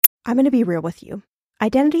I'm going to be real with you.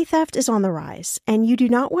 Identity theft is on the rise, and you do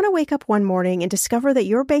not want to wake up one morning and discover that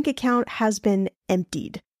your bank account has been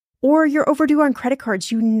emptied, or you're overdue on credit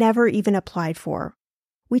cards you never even applied for.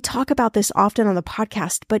 We talk about this often on the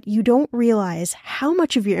podcast, but you don't realize how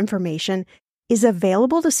much of your information is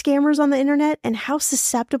available to scammers on the internet and how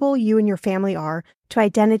susceptible you and your family are to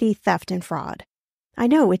identity theft and fraud. I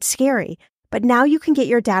know, it's scary, but now you can get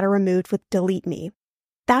your data removed with Delete Me.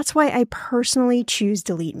 That's why I personally choose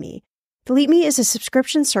Delete Me. Delete Me is a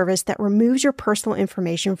subscription service that removes your personal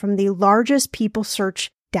information from the largest people search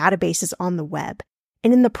databases on the web,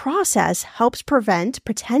 and in the process helps prevent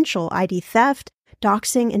potential ID theft,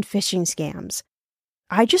 doxing, and phishing scams.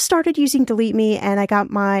 I just started using Delete Me and I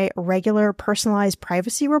got my regular personalized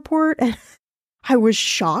privacy report and I was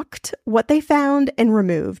shocked what they found and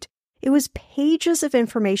removed. It was pages of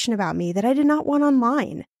information about me that I did not want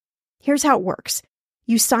online. Here's how it works.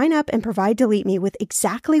 You sign up and provide Delete Me with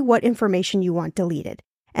exactly what information you want deleted,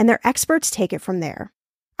 and their experts take it from there.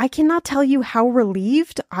 I cannot tell you how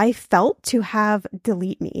relieved I felt to have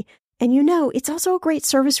Delete Me. And it's also a great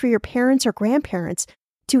service for your parents or grandparents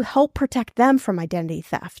to help protect them from identity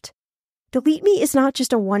theft. Delete Me is not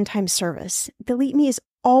just a one-time service. Delete Me is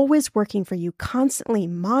always working for you, constantly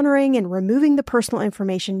monitoring and removing the personal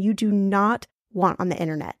information you do not want on the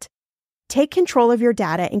internet. Take control of your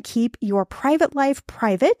data and keep your private life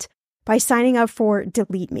private by signing up for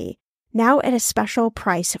Delete Me, now at a special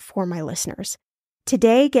price for my listeners.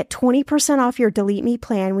 Today, get 20% off your Delete Me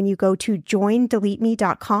plan when you go to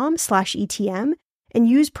joindeleteme.com/ETM and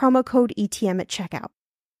use promo code ETM at checkout.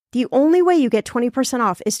 The only way you get 20%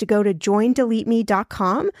 off is to go to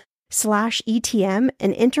joindeleteme.com/ETM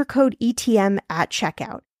and enter code ETM at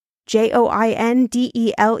checkout.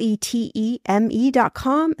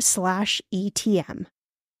 joindeleteme.com/ETM.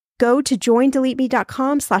 Go to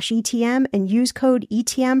joindeleteme.com/ETM and use code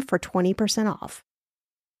ETM for 20% off.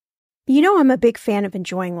 I'm a big fan of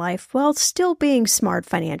enjoying life while still being smart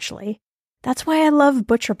financially. That's why I love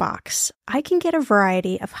ButcherBox. I can get a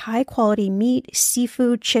variety of high-quality meat,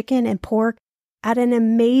 seafood, chicken, and pork at an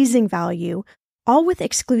amazing value, all with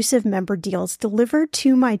exclusive member deals delivered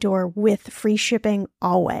to my door with free shipping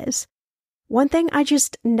always. One thing I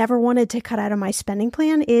just never wanted to cut out of my spending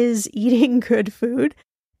plan is eating good food.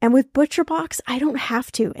 And with ButcherBox, I don't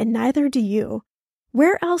have to, and neither do you.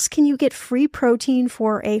 Where else can you get free protein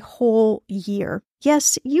for a whole year?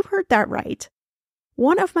 Yes, you heard that right.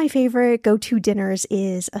 One of my favorite go-to dinners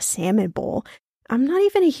is a salmon bowl. I'm not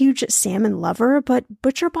even a huge salmon lover, but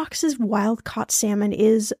ButcherBox's wild-caught salmon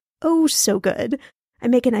is oh so good. I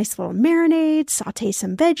make a nice little marinade, saute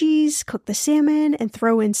some veggies, cook the salmon, and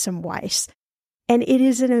throw in some rice. And it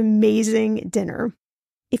is an amazing dinner.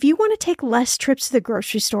 If you want to take less trips to the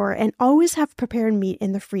grocery store and always have prepared meat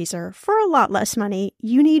in the freezer for a lot less money,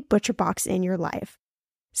 you need ButcherBox in your life.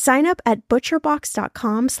 Sign up at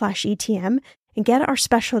butcherbox.com/ETM and get our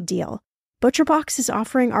special deal. ButcherBox is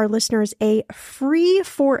offering our listeners a free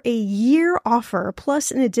for a year offer plus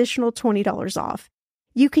an additional $20 off.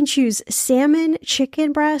 You can choose salmon,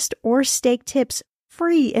 chicken breast, or steak tips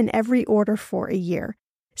free in every order for a year.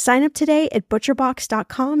 Sign up today at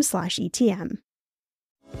butcherbox.com/ETM.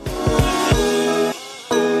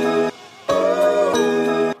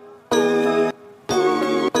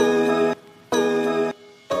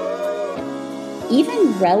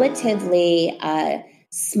 Even relatively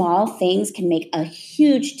small things can make a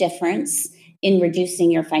huge difference in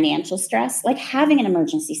reducing your financial stress, like having an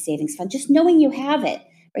emergency savings fund, just knowing you have it,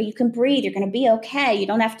 right? You can breathe, you're going to be okay. You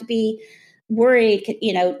don't have to be worried,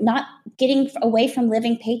 not getting away from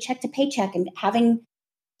living paycheck to paycheck and having,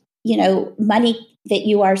 money that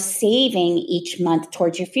you are saving each month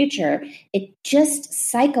towards your future. It just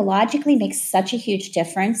psychologically makes such a huge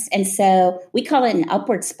difference. And so we call it an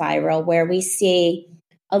upward spiral where we see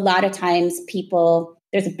a lot of times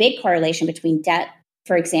there's a big correlation between debt,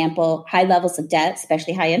 for example, high levels of debt,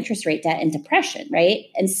 especially high interest rate debt, and depression, right?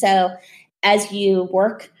 And so as you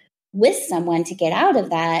work with someone to get out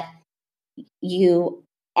of that, you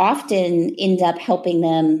often end up helping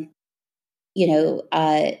them,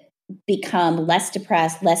 become less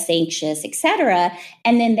depressed, less anxious, etc.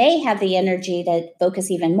 And then they have the energy to focus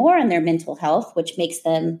even more on their mental health, which makes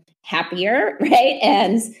them happier, right?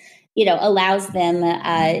 And, allows them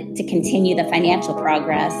to continue the financial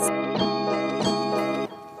progress.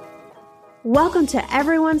 Welcome to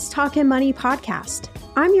Everyone's Talkin' Money podcast.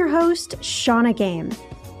 I'm your host, Shawna Game.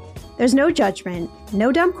 There's no judgment,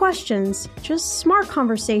 no dumb questions, just smart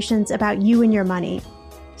conversations about you and your money.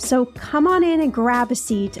 So come on in and grab a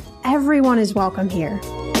seat. Everyone is welcome here.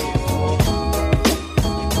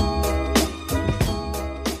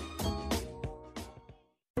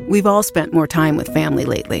 We've all spent more time with family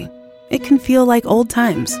lately. It can feel like old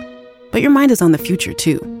times. But your mind is on the future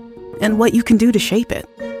too, and what you can do to shape it.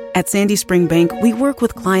 At Sandy Spring Bank, we work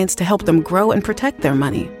with clients to help them grow and protect their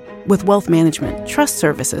money with wealth management, trust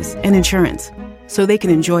services, and insurance, so they can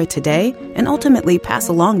enjoy today and ultimately pass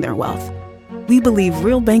along their wealth. We believe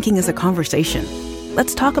real banking is a conversation.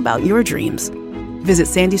 Let's talk about your dreams. Visit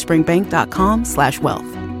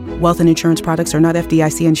sandyspringbank.com/wealth. Wealth and insurance products are not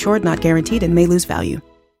FDIC insured, not guaranteed, and may lose value.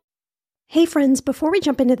 Hey friends, before we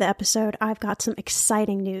jump into the episode, I've got some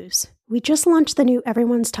exciting news. We just launched the new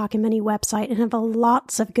Everyone's Talking Money website and have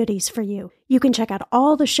lots of goodies for you. You can check out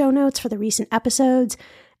all the show notes for the recent episodes,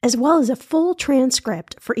 as well as a full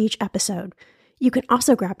transcript for each episode. You can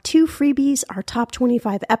also grab 2 freebies, our top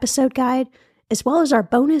 25 episode guide, as well as our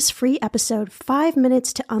bonus free episode, 5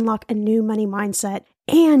 minutes to unlock a new money mindset.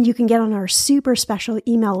 And you can get on our super special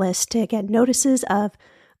email list to get notices of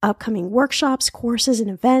upcoming workshops, courses, and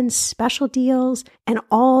events, special deals, and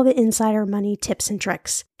all the insider money tips and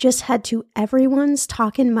tricks. Just head to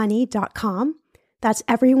everyonestalkinmoney.com. That's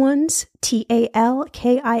everyone's,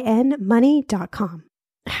 TALKIN money.com.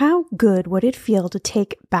 How good would it feel to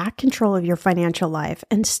take back control of your financial life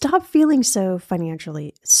and stop feeling so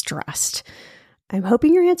financially stressed? I'm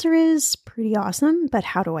hoping your answer is pretty awesome, but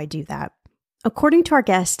how do I do that? According to our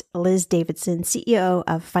guest, Liz Davidson, CEO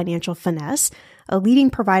of Financial Finesse, a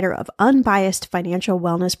leading provider of unbiased financial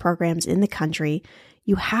wellness programs in the country,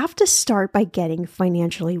 you have to start by getting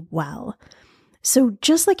financially well. So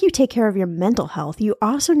just like you take care of your mental health, you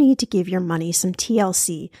also need to give your money some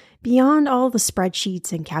TLC beyond all the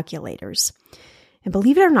spreadsheets and calculators. And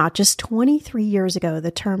believe it or not, just 23 years ago,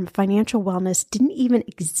 the term financial wellness didn't even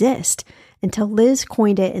exist until Liz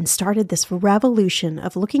coined it and started this revolution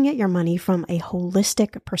of looking at your money from a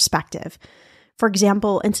holistic perspective. For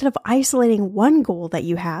example, instead of isolating one goal that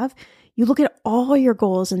you have, you look at all your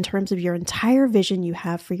goals in terms of your entire vision you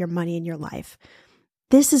have for your money in your life.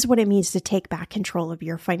 This is what it means to take back control of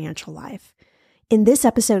your financial life. In this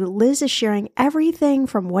episode, Liz is sharing everything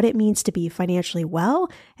from what it means to be financially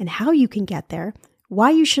well and how you can get there, why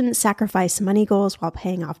you shouldn't sacrifice money goals while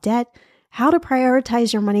paying off debt, how to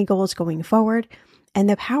prioritize your money goals going forward, and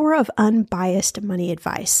the power of unbiased money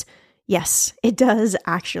advice. Yes, it does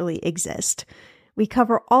actually exist. We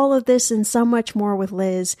cover all of this and so much more with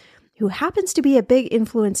Liz, who happens to be a big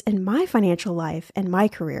influence in my financial life and my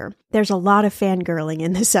career. There's a lot of fangirling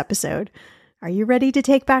in this episode. Are you ready to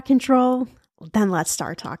take back control? Well, then let's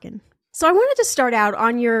start talking. So I wanted to start out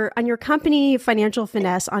on your company, Financial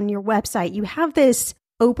Finesse, on your website. You have this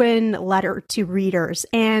open letter to readers.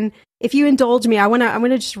 And if you indulge me, I want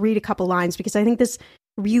to just read a couple lines because I think this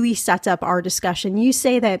really sets up our discussion. You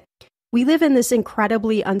say that we live in this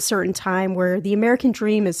incredibly uncertain time where the American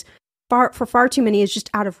dream is for far too many is just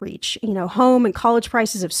out of reach. You know, home and college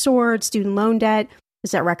prices have soared, student loan debt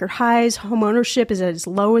is at record highs, home ownership is at its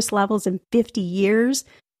lowest levels in 50 years.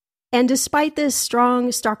 And despite this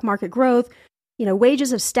strong stock market growth, you know,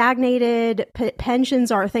 wages have stagnated,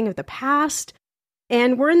 pensions are a thing of the past.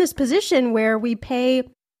 And we're in this position where we pay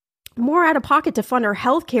more out of pocket to fund our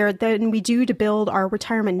healthcare than we do to build our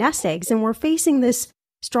retirement nest eggs. And we're facing this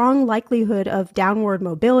strong likelihood of downward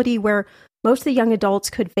mobility where most of the young adults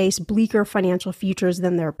could face bleaker financial futures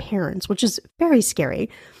than their parents, which is very scary.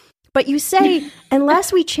 But you say,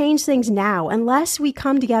 unless we change things now, unless we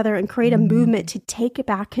come together and create a movement to take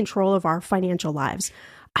back control of our financial lives.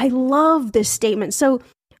 I love this statement. So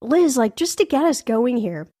Liz, just to get us going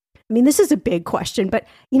here, I mean, this is a big question, but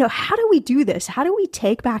how do we do this? How do we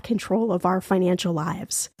take back control of our financial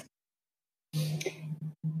lives?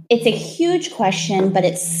 It's a huge question, but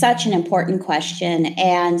it's such an important question.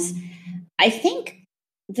 And I think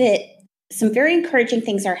that some very encouraging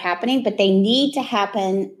things are happening, but they need to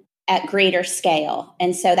happen at greater scale.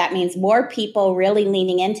 And so that means more people really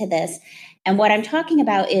leaning into this. And what I'm talking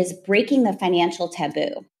about is breaking the financial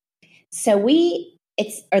taboo. So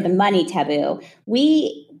the money taboo.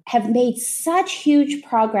 We have made such huge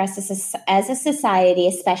progress as a society,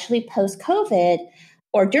 especially post-COVID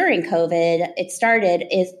or during COVID, it started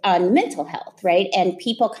is on mental health, right? And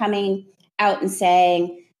people coming out and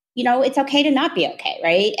saying, it's okay to not be okay,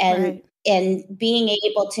 right? And being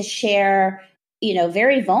able to share,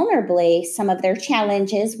 very vulnerably some of their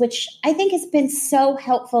challenges, which I think has been so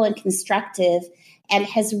helpful and constructive and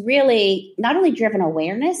has really not only driven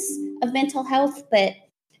awareness of mental health, but,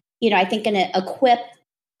 I think going to equip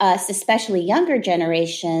us, especially younger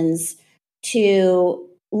generations, to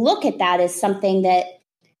look at that as something that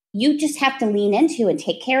you just have to lean into and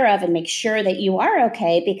take care of and make sure that you are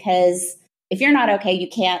okay, because if you're not okay, you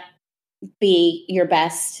can't be your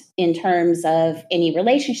best in terms of any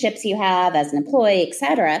relationships you have as an employee, et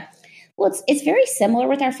cetera. Well, it's very similar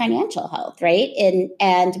with our financial health, right?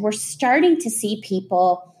 And we're starting to see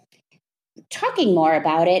people talking more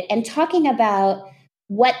about it and talking about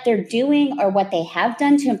what they're doing or what they have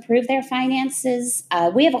done to improve their finances.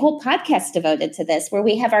 We have a whole podcast devoted to this where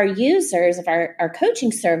we have our users of our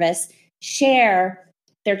coaching service share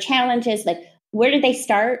their challenges, like where did they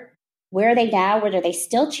start? Where are they now? What are they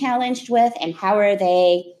still challenged with? And how are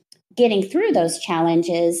they getting through those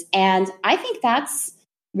challenges? And I think that's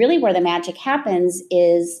really where the magic happens,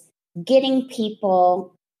 is getting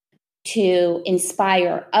people to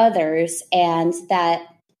inspire others, and that,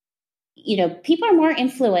 people are more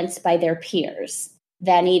influenced by their peers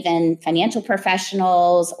than even financial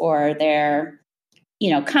professionals or their,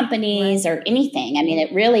 companies or anything. I mean,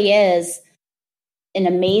 it really is an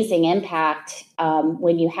amazing impact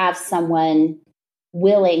when you have someone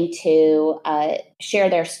willing to share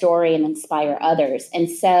their story and inspire others. And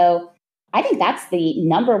so I think that's the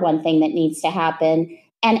number one thing that needs to happen.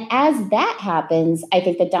 And as that happens, I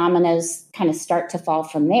think the dominoes kind of start to fall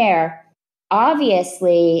from there.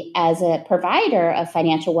 Obviously, as a provider of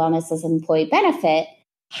financial wellness as an employee benefit,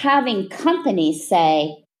 having companies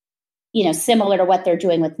say, similar to what they're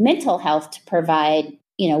doing with mental health to provide,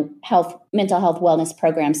 mental health wellness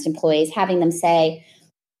programs to employees, having them say,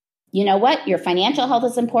 you know what, your financial health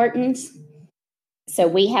is important. So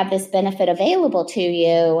we have this benefit available to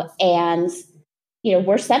you, and,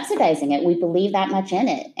 we're subsidizing it. We believe that much in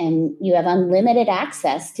it. And you have unlimited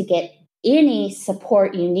access to get any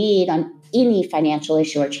support you need on any financial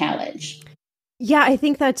issue or challenge. Yeah, I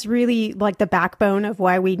think that's really like the backbone of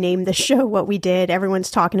why we named the show what we did.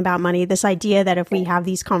 Everyone's talking about money. This idea that if we have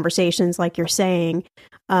these conversations, like you're saying,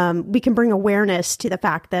 we can bring awareness to the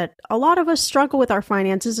fact that a lot of us struggle with our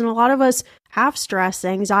finances, and a lot of us have stress,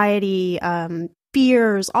 anxiety,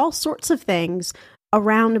 fears, all sorts of things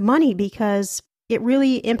around money, because it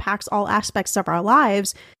really impacts all aspects of our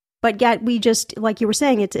lives. But yet we just, like you were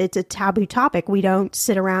saying, it's a taboo topic. We don't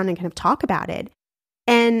sit around and kind of talk about it.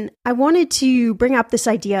 And I wanted to bring up this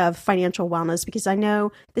idea of financial wellness, because I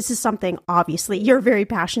know this is something obviously you're very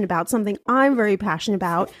passionate about, something I'm very passionate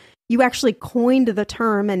about. You actually coined the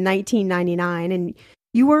term in 1999, and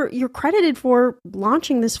you're credited for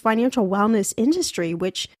launching this financial wellness industry,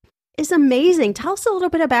 which is amazing. Tell us a little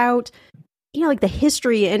bit about, like the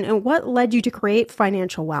history and what led you to create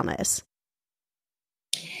financial wellness.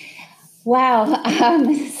 Wow.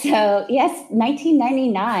 So yes,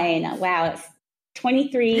 1999. Wow. It's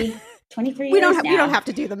 23 years we don't have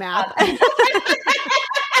to do the math.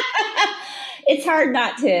 It's hard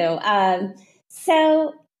not to.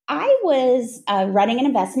 So I was running an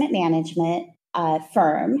investment management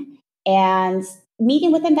firm and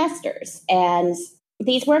meeting with investors. And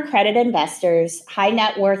these were accredited investors, high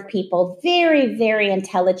net worth people, very, very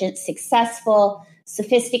intelligent, successful,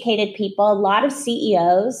 sophisticated people, a lot of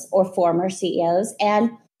CEOs or former CEOs.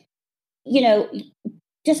 And,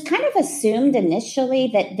 just kind of assumed initially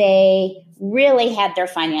that they really had their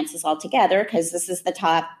finances all together, because this is the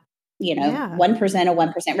top, 1% of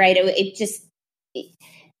 1%, right?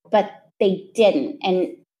 But they didn't.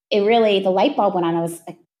 And it really, the light bulb went on. I was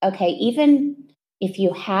like, okay, even if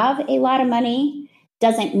you have a lot of money,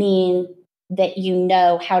 doesn't mean that you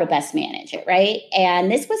know how to best manage it, right?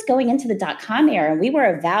 And this was going into the .com era, and we were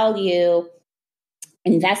a value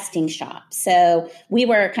investing shop. So we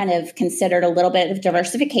were kind of considered a little bit of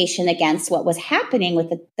diversification against what was happening with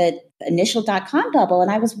the initial .com bubble. And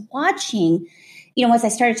I was watching, as I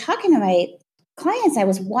started talking to my clients, I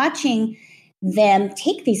was watching them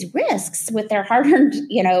take these risks with their hard-earned,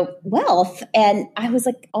 wealth. And I was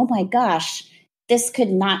like, oh my gosh, this could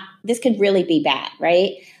really be bad,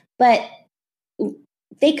 right? But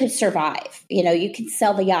they could survive. You can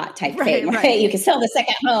sell the yacht type thing, right? You can sell the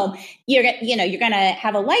second home. You're going to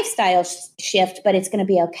have a lifestyle shift, but it's going to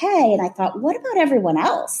be okay. And I thought, what about everyone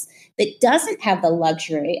else that doesn't have the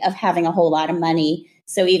luxury of having a whole lot of money?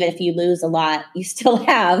 So even if you lose a lot, you still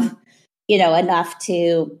have, enough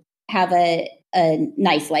to have a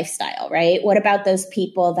nice lifestyle, right? What about those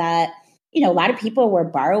people that, a lot of people were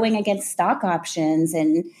borrowing against stock options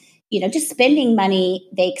and, just spending money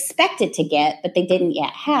they expected to get, but they didn't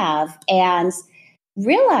yet have, and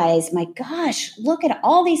realize, my gosh, look at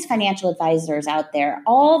all these financial advisors out there,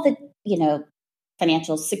 all the,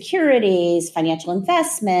 financial securities, financial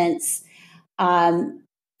investments,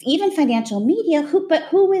 even financial media,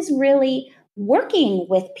 who is really working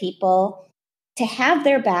with people to have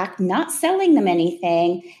their back, not selling them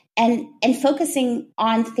anything, and focusing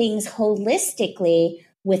on things holistically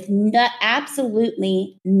with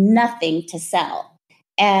absolutely nothing to sell.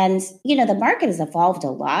 And, the market has evolved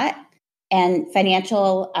a lot, and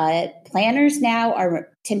financial planners now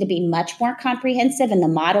tend to be much more comprehensive. And the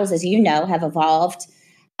models, as you know, have evolved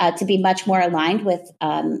to be much more aligned with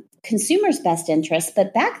consumers' best interests.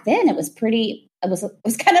 But back then it was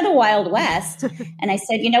kind of the Wild West. And I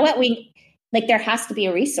said, you know what, there has to be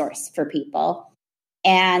a resource for people.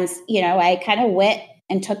 And, I kind of went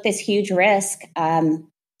and took this huge risk.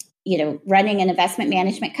 Running an investment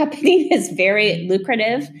management company is very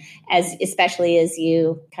lucrative, especially as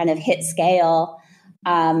you kind of hit scale.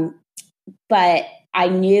 But I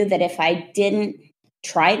knew that if I didn't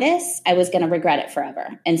try this, I was going to regret it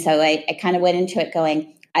forever. And so I kind of went into it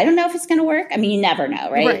going, I don't know if it's going to work. I mean, you never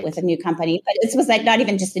know, right? With a new company. But it was not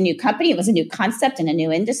even just a new company. It was a new concept in a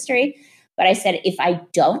new industry. But I said, if I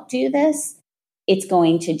don't do this, it's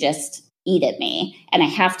going to just eat at me. And I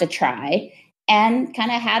have to try. And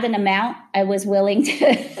kind of had an amount I was willing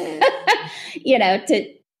to,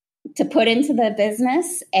 to put into the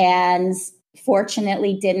business, and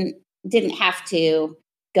fortunately didn't have to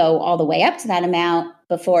go all the way up to that amount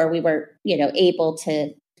before we were, able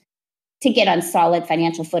to get on solid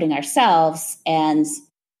financial footing ourselves and,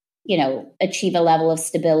 achieve a level of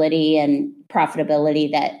stability and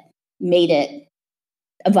profitability that made it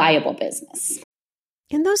a viable business.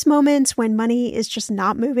 In those moments when money is just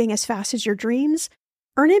not moving as fast as your dreams,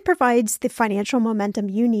 Earnin provides the financial momentum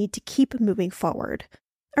you need to keep moving forward.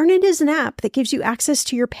 Earnin is an app that gives you access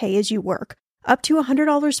to your pay as you work, up to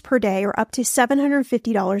 $100 per day or up to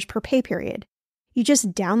 $750 per pay period. You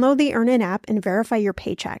just download the Earnin app and verify your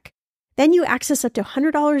paycheck. Then you access up to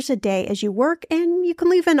 $100 a day as you work, and you can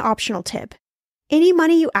leave an optional tip. Any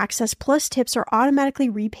money you access plus tips are automatically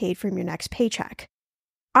repaid from your next paycheck.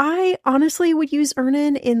 I honestly would use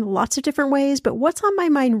Earnin in lots of different ways, but what's on my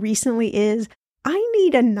mind recently is I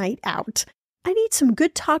need a night out. I need some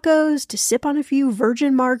good tacos to sip on a few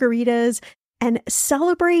virgin margaritas and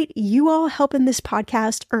celebrate you all helping this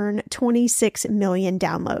podcast earn 26 million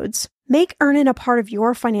downloads. Make Earnin a part of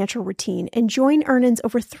your financial routine and join Earnin's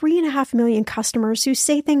over 3.5 million customers who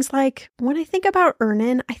say things like, when I think about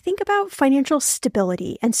Earnin, I think about financial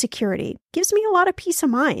stability and security. Gives me a lot of peace of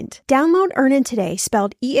mind. Download Earnin today,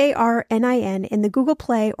 spelled EARNIN, in the Google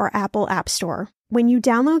Play or Apple App Store. When you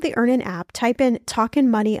download the Earnin app, type in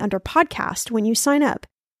Talkin' Money under podcast when you sign up.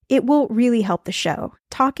 It will really help the show.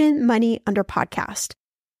 Talkin' Money under podcast.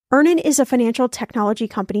 Earnin is a financial technology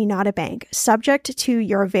company, not a bank, subject to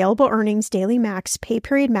your available earnings, daily max, pay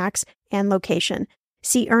period max, and location.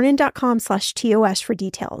 See earnin.com/TOS for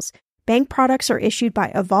details. Bank products are issued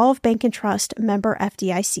by Evolve Bank and Trust, member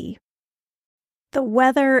FDIC. The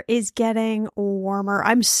weather is getting warmer.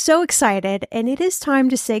 I'm so excited, and it is time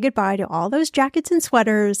to say goodbye to all those jackets and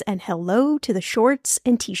sweaters and hello to the shorts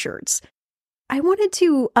and t-shirts. I wanted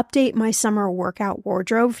to update my summer workout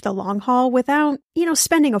wardrobe for the long haul without,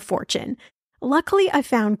 spending a fortune. Luckily, I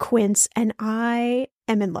found Quince, and I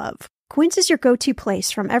am in love. Quince is your go-to place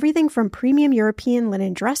from everything from premium European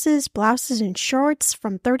linen dresses, blouses, and shorts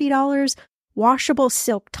from $30, washable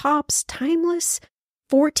silk tops, timeless,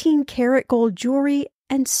 14-karat gold jewelry,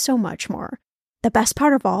 and so much more. The best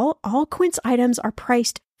part of all Quince items are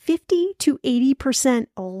priced 50 to 80%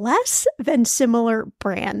 less than similar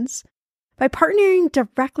brands. By partnering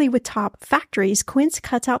directly with top factories, Quince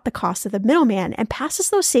cuts out the cost of the middleman and passes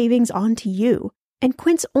those savings on to you. And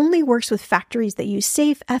Quince only works with factories that use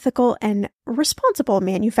safe, ethical, and responsible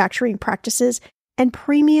manufacturing practices and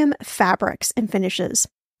premium fabrics and finishes.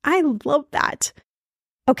 I love that.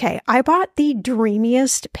 Okay, I bought the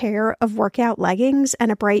dreamiest pair of workout leggings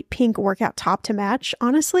and a bright pink workout top to match.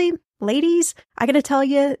 Honestly, ladies, I gotta tell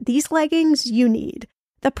you, these leggings you need.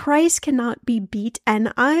 The price cannot be beat,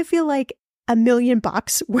 and I feel like $1 million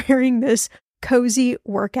wearing this cozy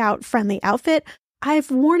workout friendly outfit.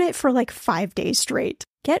 I've worn it for like 5 days straight.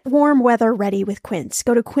 Get warm weather ready with Quince.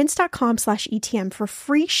 Go to quince.com/ETM for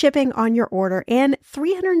free shipping on your order and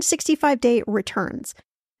 365-day returns.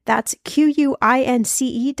 That's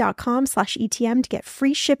QUINCE.com/ETM to get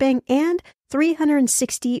free shipping and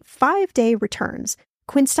 365-day returns.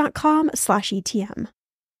 Quince.com/ETM.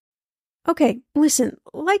 Okay, listen,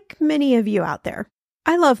 like many of you out there,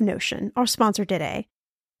 I love Notion, our sponsor today,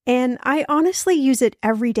 and I honestly use it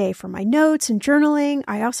every day for my notes and journaling.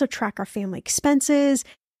 I also track our family expenses,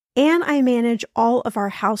 and I manage all of our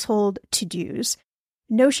household to-dos.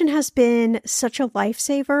 Notion has been such a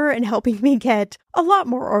lifesaver in helping me get a lot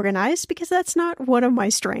more organized because that's not one of my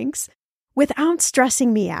strengths, without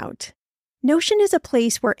stressing me out. Notion is a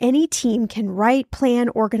place where any team can write, plan,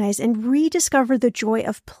 organize, and rediscover the joy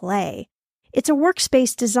of play. It's a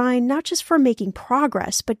workspace designed not just for making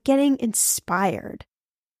progress, but getting inspired.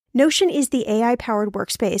 Notion is the AI-powered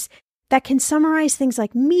workspace that can summarize things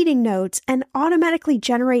like meeting notes and automatically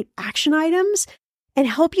generate action items and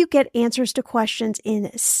help you get answers to questions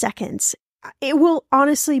in seconds. It will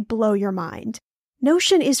honestly blow your mind.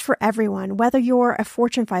 Notion is for everyone, whether you're a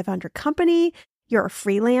Fortune 500 company, you're a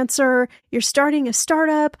freelancer, you're starting a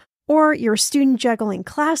startup, or you're a student juggling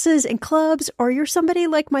classes and clubs, or you're somebody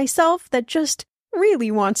like myself that just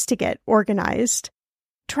really wants to get organized.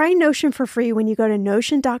 Try Notion for free when you go to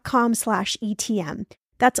notion.com/ETM.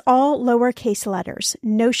 That's all lowercase letters,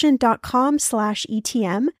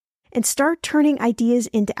 notion.com/ETM, and start turning ideas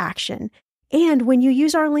into action. And when you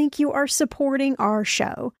use our link, you are supporting our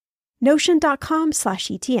show.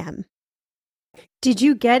 Notion.com/ETM. Did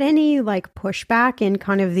you get any pushback in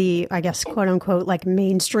kind of the, I guess, quote unquote,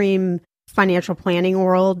 mainstream financial planning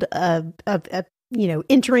world of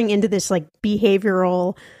entering into this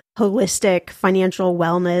behavioral, holistic financial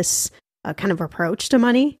wellness kind of approach to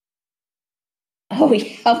money? Oh,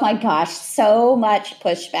 yeah. Oh my gosh, so much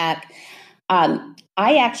pushback.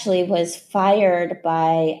 I actually was fired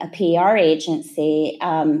by a PR agency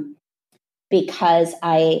because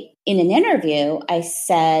in an interview, I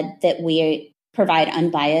said that we provide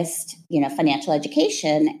unbiased, financial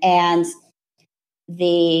education. And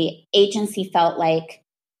the agency felt like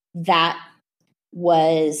that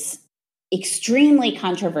was extremely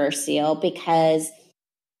controversial because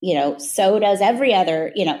so does every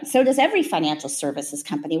financial services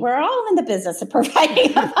company. We're all in the business of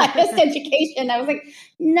providing unbiased education. I was like,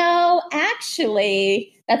 no,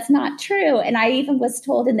 actually, that's not true. And I even was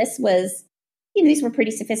told, and this was, these were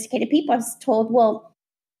pretty sophisticated people. I was told, well,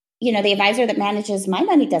 the advisor that manages my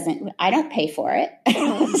money I don't pay for it.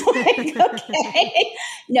 I was like, okay,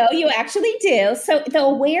 no, you actually do. So the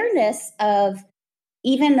awareness of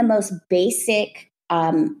even the most basic,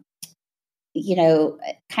 even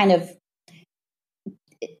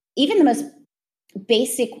the most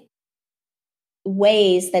basic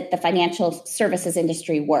ways that the financial services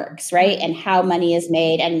industry works, right? And how money is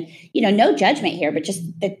made, and no judgment here, but just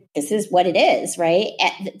that this is what it is, right?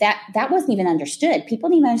 And that wasn't even understood. People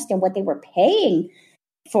didn't even understand what they were paying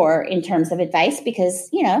for in terms of advice because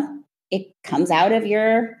it comes out of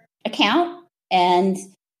your account and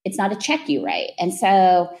it's not a check you write. And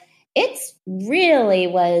so it's really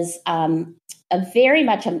was a very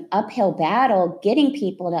much an uphill battle getting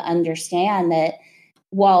people to understand that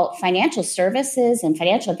while financial services and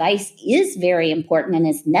financial advice is very important and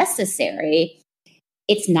is necessary,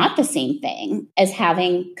 it's not the same thing as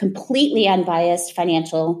having completely unbiased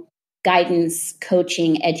financial guidance,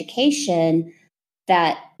 coaching, education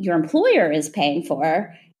that your employer is paying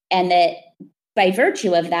for, and that by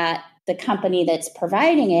virtue of that, the company that's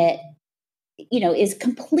providing it, is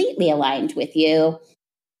completely aligned with you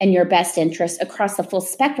and your best interests across the full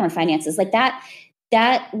spectrum of finances. Like that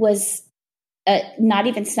was not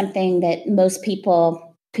even something that most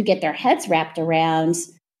people could get their heads wrapped around.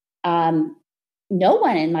 No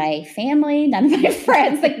one in my family, none of my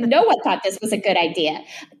friends, no one thought this was a good idea.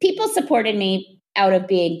 People supported me out of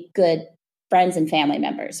being good friends and family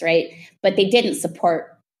members, right? But they didn't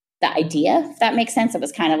support the idea, if that makes sense. It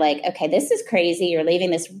was kind of like, okay, this is crazy. You're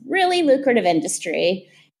leaving this really lucrative industry.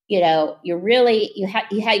 You had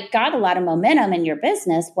got a lot of momentum in your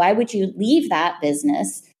business. Why would you leave that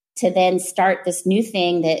business to then start this new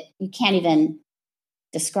thing that you can't even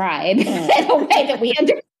describe in a way that we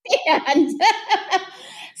understand?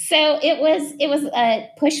 So it was a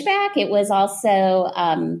pushback. It was also,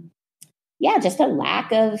 just a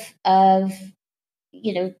lack of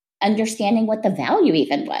understanding what the value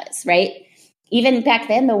even was, right? Even back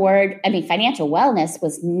then, financial wellness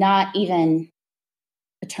was not even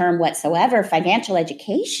a term whatsoever. Financial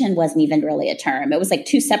education wasn't even really a term. It was like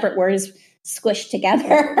two separate words squished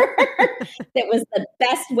together. That was the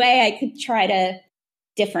best way I could try to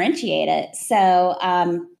differentiate it. So,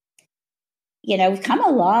 we've come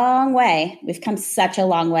a long way. We've come such a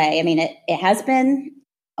long way. I mean, it has been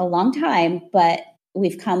a long time, but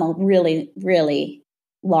we've come a really, really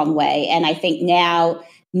long way. And I think now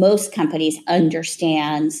most companies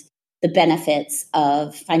understand the benefits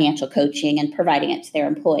of financial coaching and providing it to their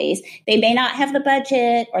employees. They may not have the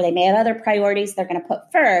budget or they may have other priorities they're going to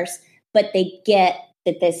put first, but they get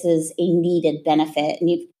that this is a needed benefit. And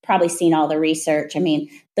you've probably seen all the research. I mean,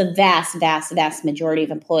 the vast, vast, vast majority of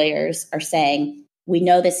employers are saying, we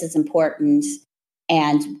know this is important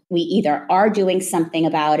and we either are doing something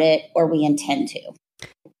about it or we intend to.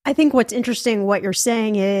 I think what's interesting, what you're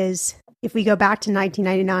saying is, if we go back to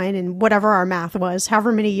 1999 and whatever our math was,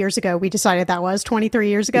 however many years ago we decided that was, 23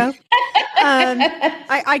 years ago.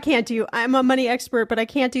 I can't do, I'm a money expert, but I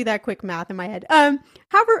can't do that quick math in my head.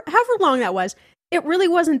 However long that was, it really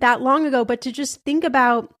wasn't that long ago, but to just think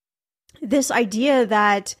about this idea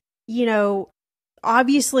that,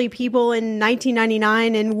 obviously people in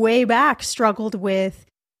 1999 and way back struggled with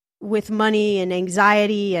money and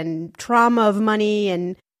anxiety and trauma of money,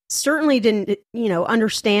 and certainly didn't,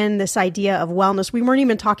 understand this idea of wellness. We weren't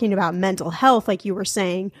even talking about mental health, like you were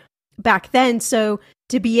saying back then. So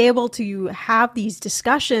to be able to have these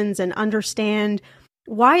discussions and understand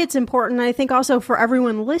why it's important, I think also for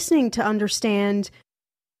everyone listening to understand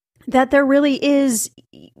that there really is,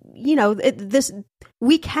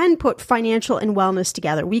 we can put financial and wellness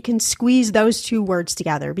together. We can squeeze those two words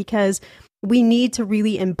together because we need to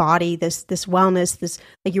really embody this wellness, this,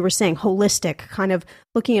 like you were saying, holistic kind of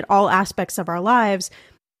looking at all aspects of our lives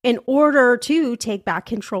in order to take back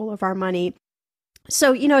control of our money.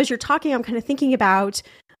 So, as you're talking, I'm kind of thinking about,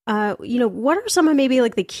 what are some of maybe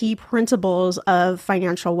like the key principles of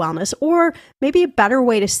financial wellness, or maybe a better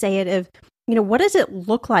way to say it of, what does it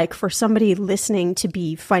look like for somebody listening to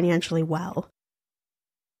be financially well?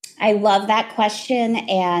 I love that question.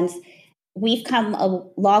 And we've come a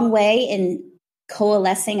long way in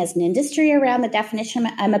coalescing as an industry around the definition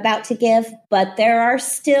I'm about to give, but there are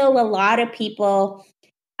still a lot of people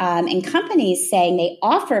and companies saying they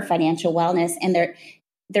offer financial wellness, and they're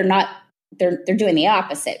doing the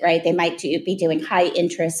opposite, right? They might be doing high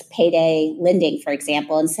interest payday lending, for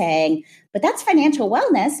example, and saying, but that's financial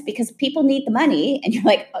wellness because people need the money. And you're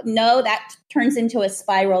like, oh, no, that turns into a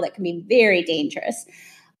spiral that can be very dangerous.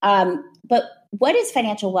 But what is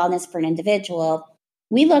financial wellness for an individual?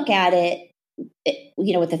 We look at it,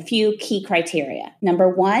 with a few key criteria. Number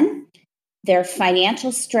one, their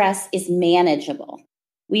financial stress is manageable.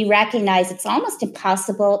 We recognize it's almost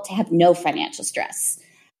impossible to have no financial stress.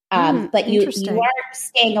 But you are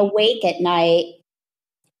staying awake at night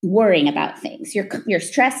worrying about things. Your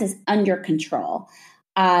stress is under control.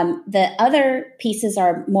 The other pieces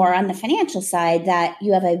are more on the financial side, that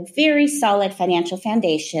you have a very solid financial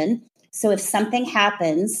foundation. So if something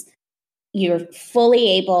happens, you're fully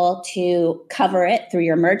able to cover it through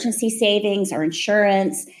your emergency savings or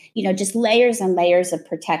insurance, just layers and layers of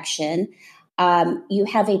protection. You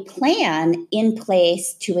have a plan in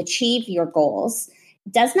place to achieve your goals.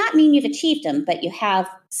 Does not mean you've achieved them, but you have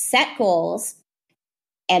set goals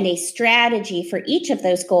and a strategy for each of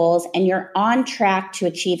those goals, and you're on track to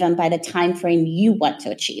achieve them by the time frame you want to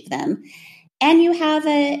achieve them. And you have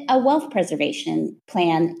a wealth preservation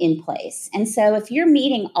plan in place. And so if you're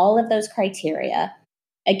meeting all of those criteria,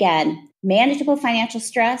 again, manageable financial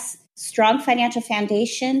stress, strong financial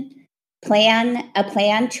foundation, a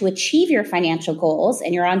plan to achieve your financial goals,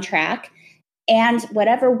 and you're on track, and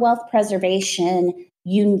whatever wealth preservation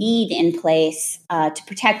you need in place to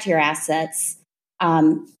protect your assets,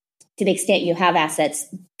 to the extent you have assets,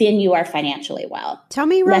 then you are financially well. Tell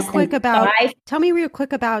me real quick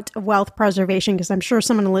about wealth preservation, because I'm sure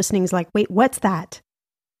someone listening is like, wait, what's that?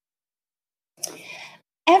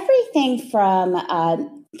 Everything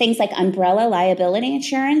from things like umbrella liability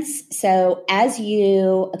insurance. So as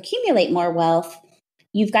you accumulate more wealth,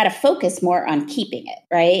 you've got to focus more on keeping it,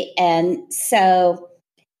 right? And so,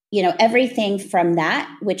 everything from that,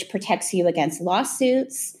 which protects you against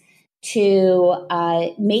lawsuits, to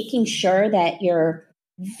making sure that you're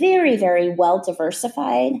very, very well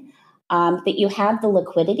diversified, that you have the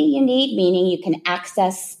liquidity you need, meaning you can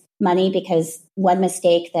access money, because one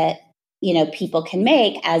mistake that, people can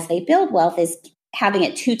make as they build wealth is having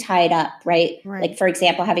it too tied up, right? Like, for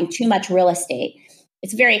example, having too much real estate.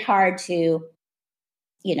 It's very hard to,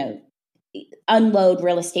 unload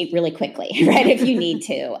real estate really quickly, right? If you need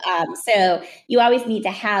to. So you always need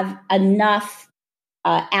to have enough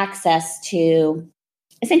access to,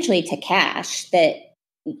 essentially, to cash that,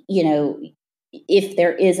 if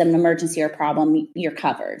there is an emergency or problem, you're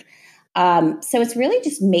covered. So it's really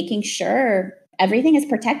just making sure everything is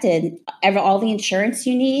protected, all the insurance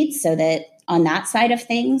you need, so that on that side of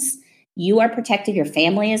things, you are protected, your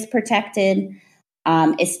family is protected.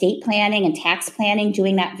 Estate planning and tax planning,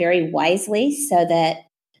 doing that very wisely so that,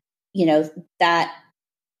 that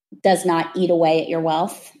does not eat away at your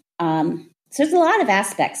wealth. So there's a lot of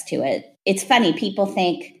aspects to it. It's funny, people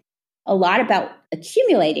think a lot about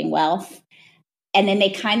accumulating wealth, and then they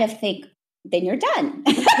kind of think, then you're done.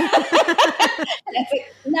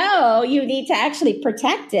 No, you need to actually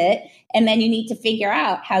protect it, and then you need to figure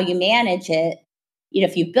out how you manage it.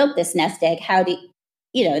 If you've built this nest egg, how do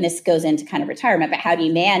and this goes into kind of retirement, but how do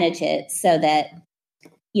you manage it so that,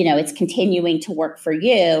 it's continuing to work for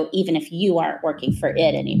you, even if you aren't working for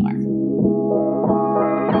it anymore?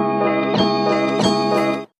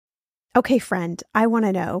 Okay, friend, I want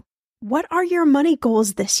to know, what are your money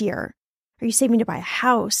goals this year? Are you saving to buy a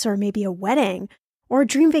house or maybe a wedding? or a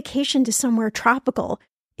dream vacation to somewhere tropical.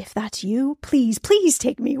 If that's you, please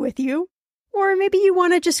take me with you. Or maybe you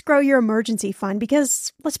want to just grow your emergency fund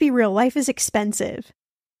because, let's be real, life is expensive.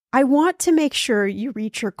 I want to make sure you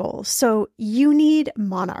reach your goals, so you need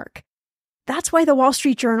Monarch. That's why the Wall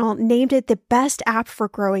Street Journal named it the best app for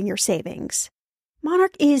growing your savings.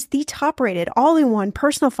 Monarch is the top-rated all-in-one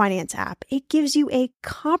personal finance app. It gives you a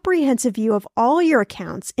comprehensive view of all your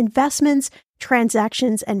accounts, investments,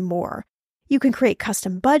 transactions, and more. You can create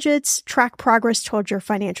custom budgets, track progress towards your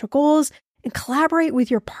financial goals, and collaborate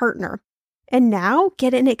with your partner. And now,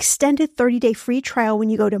 get an extended 30-day free trial when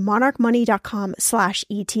you go to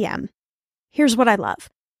monarchmoney.com/ETM. Here's what I love.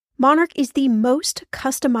 Monarch is the most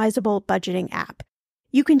customizable budgeting app.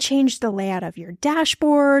 You can change the layout of your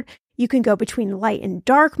dashboard. You can go between light and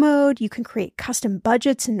dark mode. You can create custom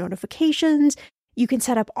budgets and notifications. You can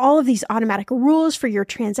set up all of these automatic rules for your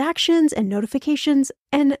transactions and notifications,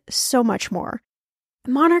 and so much more.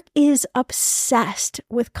 Monarch is obsessed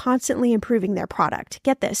with constantly improving their product.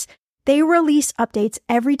 Get this. They release updates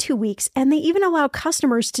every 2 weeks, and they even allow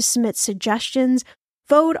customers to submit suggestions,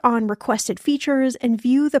 vote on requested features, and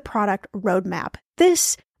view the product roadmap.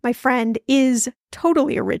 This, my friend, is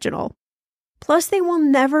totally original. Plus, they will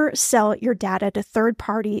never sell your data to third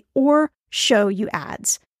party or show you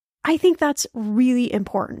ads. I think that's really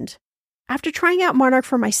important. After trying out Monarch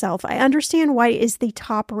for myself, I understand why it is the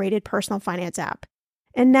top-rated personal finance app.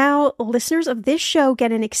 And now, listeners of this show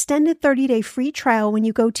get an extended 30-day free trial when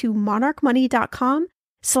you go to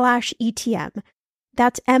monarchmoney.com/ETM.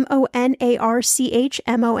 That's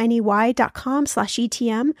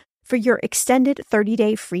monarchmoney.com/ETM for your extended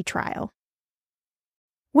 30-day free trial.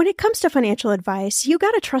 When it comes to financial advice, you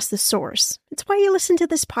got to trust the source. It's why you listen to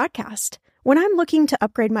this podcast. When I'm looking to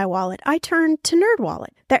upgrade my wallet, I turn to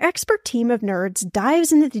NerdWallet. Their expert team of nerds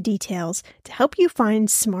dives into the details to help you find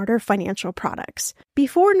smarter financial products.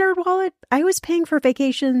 Before NerdWallet, I was paying for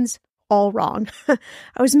vacations all wrong. I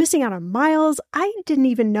was missing out on miles I didn't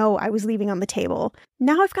even know I was leaving on the table.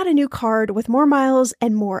 Now I've got a new card with more miles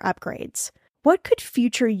and more upgrades. What could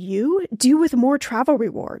future you do with more travel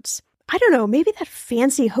rewards? I don't know, maybe that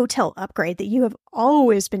fancy hotel upgrade that you have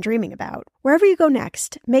always been dreaming about. Wherever you go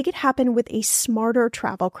next, make it happen with a smarter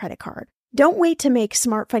travel credit card. Don't wait to make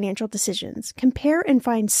smart financial decisions. Compare and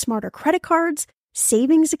find smarter credit cards,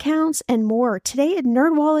 savings accounts, and more today at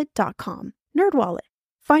nerdwallet.com. NerdWallet.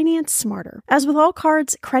 Finance smarter. As with all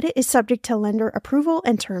cards, credit is subject to lender approval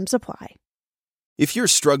and terms apply. If you're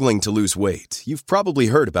struggling to lose weight, you've probably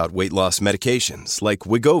heard about weight loss medications like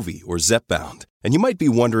Wegovy or Zepbound, and you might be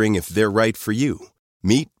wondering if they're right for you.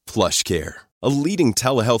 Meet PlushCare, a leading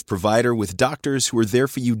telehealth provider with doctors who are there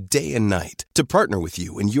for you day and night to partner with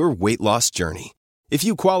you in your weight loss journey. If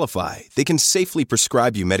you qualify, they can safely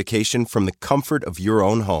prescribe you medication from the comfort of your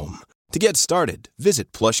own home. To get started,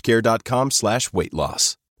 visit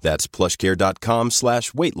plushcare.com/weightloss. That's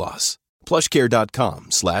plushcare.com/weightloss.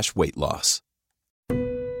 plushcare.com/weightloss.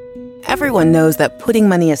 Everyone knows that putting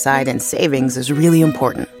money aside in savings is really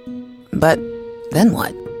important. But then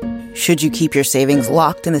what? Should you keep your savings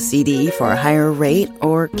locked in a CD for a higher rate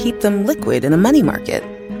or keep them liquid in a money market?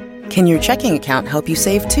 Can your checking account help you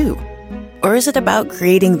save too? Or is it about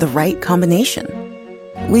creating the right combination?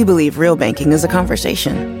 We believe real banking is a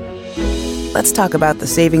conversation. Let's talk about the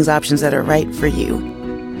savings options that are right for you.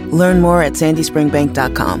 Learn more at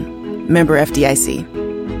sandyspringbank.com. Member FDIC.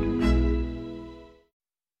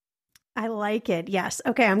 I like it. Yes.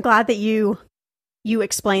 Okay. I'm glad that you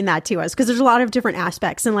explained that to us because there's a lot of different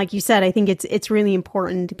aspects. And like you said, I think it's really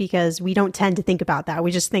important because we don't tend to think about that.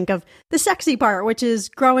 We just think of the sexy part, which is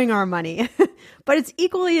growing our money. But it's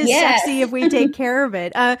equally as sexy if we take care of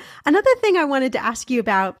it. Another thing I wanted to ask you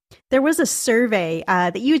about, there was a survey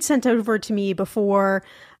that you had sent over to me before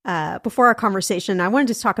our conversation. I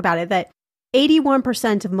wanted to talk about it, that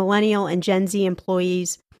 81% of millennial and Gen Z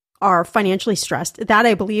employees are financially stressed. That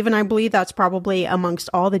I believe, and I believe that's probably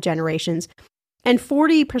amongst all the generations. And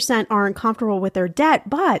 40% aren't comfortable with their debt,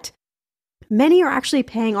 but many are actually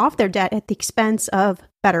paying off their debt at the expense of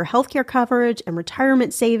better healthcare coverage and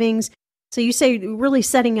retirement savings. So you say really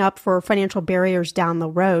setting up for financial barriers down the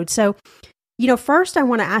road. So, first I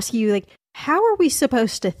want to ask you, how are we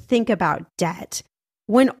supposed to think about debt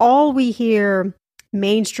when all we hear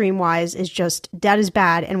mainstream wise is just debt is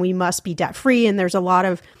bad and we must be debt free? And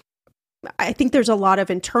I think there's a lot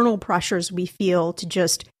of internal pressures we feel to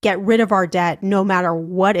just get rid of our debt no matter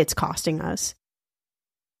what it's costing us.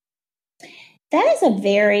 That is a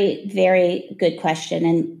very, very good question.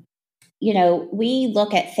 And, we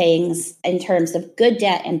look at things in terms of good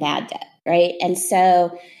debt and bad debt, right? And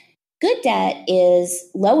so Good debt is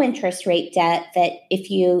low interest rate debt that if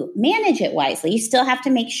you manage it wisely, you still have to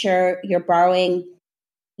make sure you're borrowing,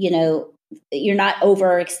 you're not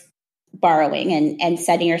over borrowing and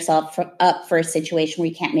setting yourself up for a situation where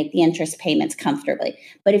you can't make the interest payments comfortably.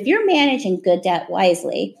 But if you're managing good debt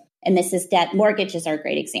wisely, and this is debt, mortgages are a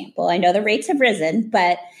great example. I know the rates have risen,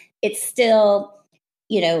 but it's still,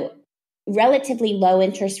 relatively low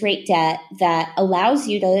interest rate debt that allows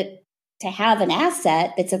you to have an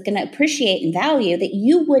asset that's going to appreciate in value that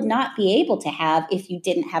you would not be able to have if you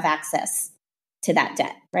didn't have access to that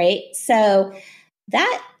debt, right? So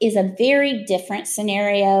that is a very different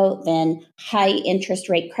scenario than high interest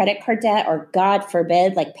rate credit card debt, or God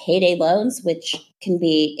forbid, like payday loans, which can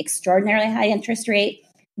be extraordinarily high interest rate,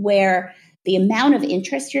 where the amount of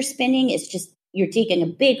interest you're spending is just, you're digging a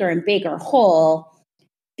bigger and bigger hole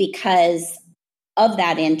because of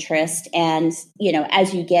that interest. And,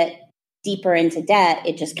 as you get deeper into debt,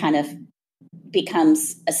 it just kind of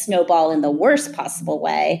becomes a snowball in the worst possible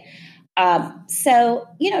way. So,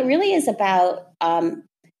 it really is about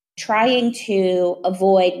trying to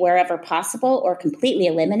avoid wherever possible or completely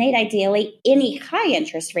eliminate, ideally, any high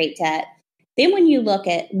interest rate debt. Then when you look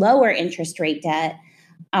at lower interest rate debt,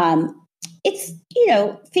 it's,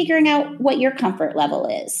 figuring out what your comfort level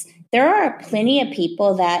is. There are plenty of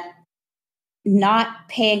people that not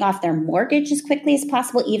paying off their mortgage as quickly as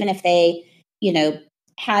possible, even if they,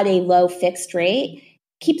 had a low fixed rate,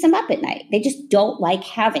 keeps them up at night. They just don't like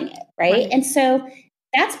having it, right? And so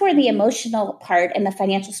that's where the emotional part and the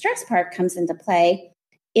financial stress part comes into play,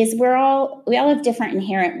 is we all have different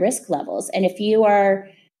inherent risk levels. And if you are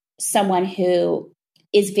someone who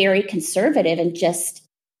is very conservative and just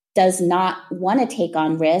does not want to take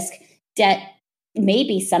on risk, debt may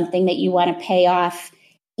be something that you want to pay off,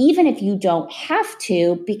 even if you don't have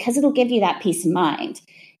to, because it'll give you that peace of mind.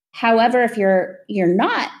 However,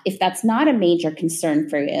 if that's not a major concern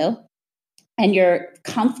for you and you're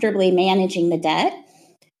comfortably managing the debt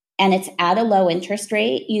and it's at a low interest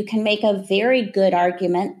rate, you can make a very good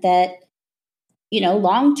argument that,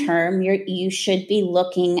 long term, you should be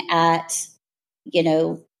looking at,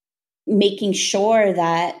 making sure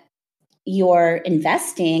that you're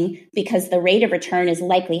investing because the rate of return is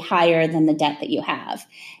likely higher than the debt that you have.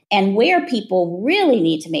 And where people really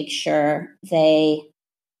need to make sure they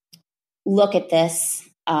look at this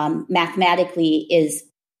mathematically is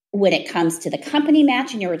when it comes to the company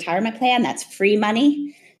match in your retirement plan. That's free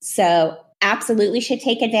money. So absolutely should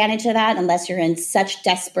take advantage of that unless you're in such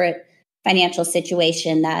desperate financial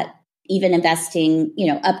situation that even investing,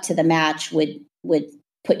 up to the match would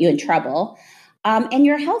put you in trouble. And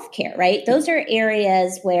your healthcare, right? Those are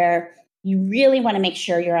areas where you really want to make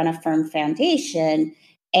sure you're on a firm foundation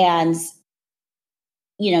and,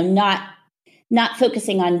 not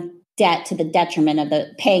focusing on debt to the detriment of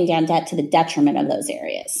paying down debt to the detriment of those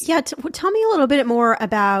areas. Yeah. Tell me a little bit more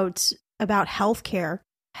about healthcare,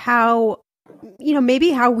 how, maybe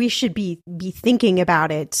how we should be thinking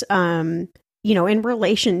about it, in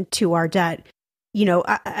relation to our debt,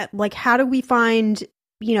 like how do we find,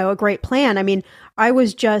 a great plan? I mean, I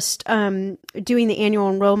was just doing the annual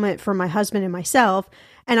enrollment for my husband and myself,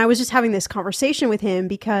 and I was just having this conversation with him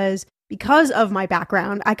because of my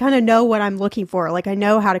background, I kind of know what I'm looking for. Like I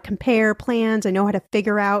know how to compare plans. I know how to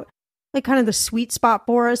figure out like kind of the sweet spot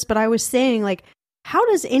for us. But I was saying, like, how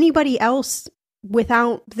does anybody else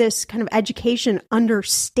without this kind of education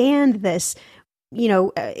understand this?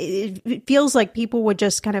 It feels like people would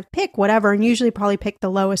just kind of pick whatever and usually probably pick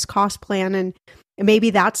the lowest cost plan. And maybe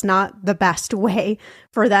that's not the best way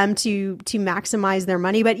for them to maximize their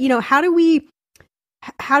money. But,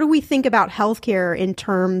 how do we think about healthcare in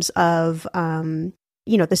terms of,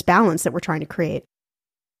 this balance that we're trying to create?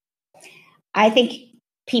 I think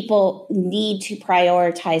people need to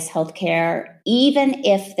prioritize healthcare, even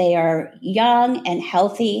if they are young and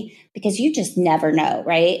healthy, because you just never know,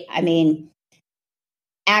 right? I mean,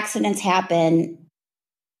 accidents happen,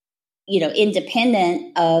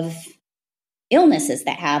 independent of illnesses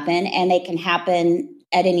that happen, and they can happen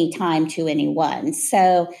at any time to anyone.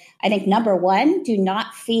 So I think number one, do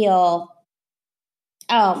not feel,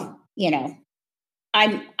 I'm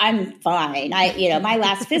fine. My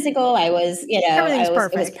last physical, I was, it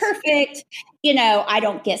was perfect. I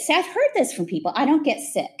don't get sick. I've heard this from people. I don't get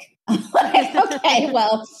sick. Okay,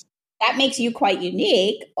 well, that makes you quite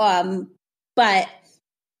unique. But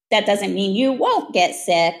that doesn't mean you won't get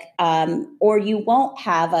sick, or you won't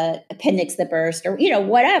have a appendix that burst, or,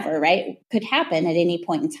 whatever, right? Could happen at any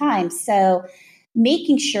point in time. So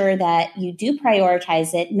making sure that you do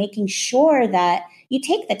prioritize it, making sure that you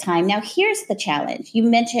take the time. Now, here's the challenge. You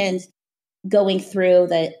mentioned, going through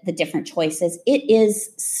the different choices. It is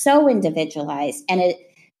so individualized, and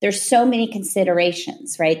there's so many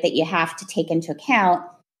considerations, right, that you have to take into account.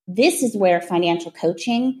 This is where financial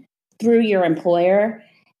coaching through your employer,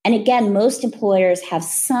 and again, most employers have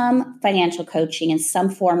some financial coaching in some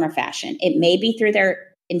form or fashion. It may be through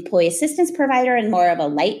their employee assistance provider and more of a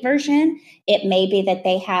light version. It may be that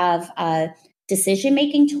they have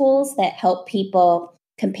decision-making tools that help people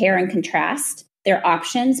compare and contrast their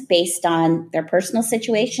options based on their personal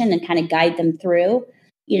situation and kind of guide them through,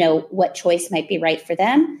 what choice might be right for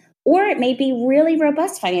them. Or it may be really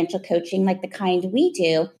robust financial coaching like the kind we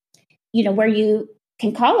do, where you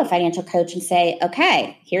can call a financial coach and say,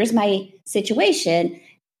 okay, here's my situation,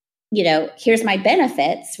 here's my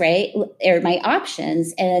benefits, right? Or my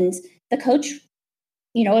options. And the coach,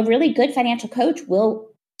 a really good financial coach will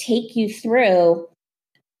take you through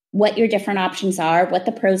what your different options are, what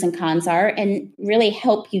the pros and cons are, and really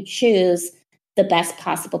help you choose the best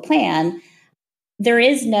possible plan. There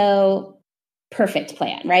is no perfect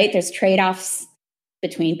plan, right? There's trade-offs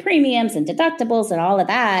between premiums and deductibles and all of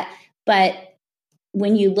that. But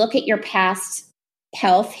when you look at your past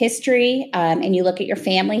health history and you look at your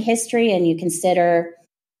family history and you consider,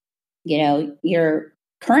 your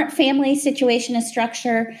current family situation and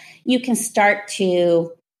structure, you can start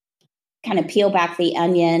to kind of peel back the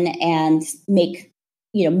onion and make,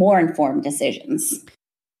 more informed decisions.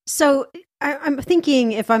 So I'm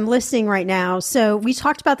thinking, if I'm listening right now, so we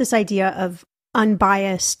talked about this idea of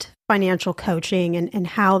unbiased financial coaching and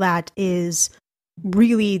how that is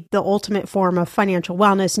really the ultimate form of financial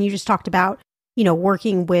wellness. And you just talked about,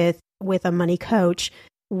 working with a money coach.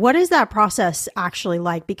 What is that process actually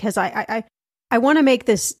like? Because I want to make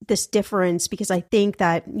this difference, because I think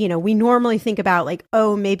that, we normally think about like,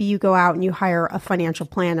 oh, maybe you go out and you hire a financial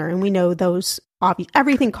planner, and we know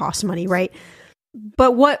everything costs money, right?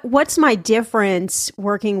 But what's my difference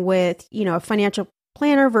working with, a financial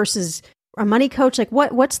planner versus a money coach? Like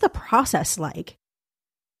what's the process like?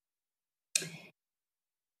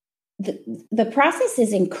 The process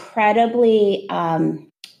is incredibly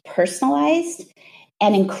personalized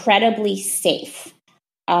and incredibly safe.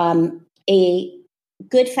 A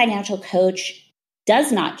good financial coach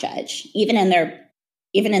does not judge, even in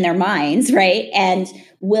their minds, right? And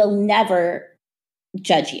will never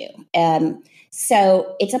judge you.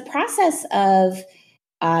 So it's a process of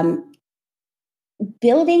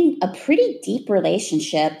building a pretty deep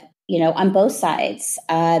relationship, on both sides.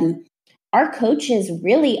 Our coaches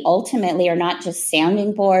really ultimately are not just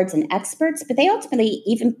sounding boards and experts, but they ultimately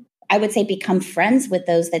even, I would say, become friends with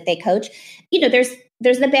those that they coach.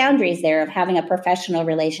 There's the boundaries there of having a professional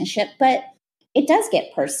relationship, but it does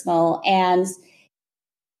get personal. And,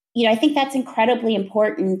 I think that's incredibly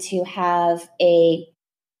important to have a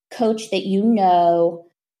coach that you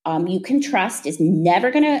can trust, is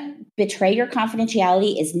never going to betray your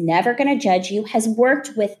confidentiality, is never going to judge you, has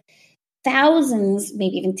worked with thousands,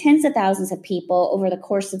 maybe even tens of thousands of people over the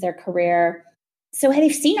course of their career. So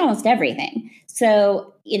they've seen almost everything.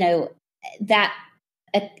 So, that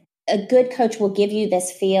a good coach will give you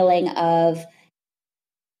this feeling of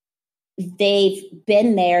they've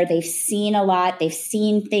been there, they've seen a lot, they've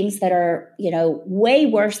seen things that are, way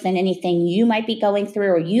worse than anything you might be going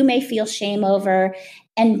through or you may feel shame over,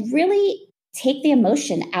 and really take the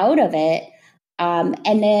emotion out of it,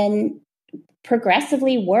 and then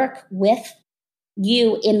progressively work with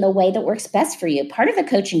you in the way that works best for you. Part of the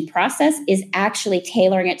coaching process is actually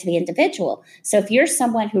tailoring it to the individual. So if you're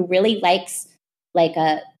someone who really likes like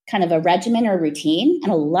a kind of a regimen or routine,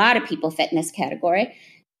 and a lot of people fit in this category,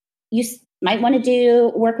 you might want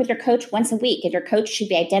to work with your coach once a week, and your coach should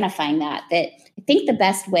be identifying that I think the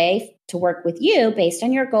best way to work with you based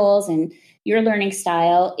on your goals and your learning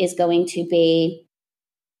style is going to be,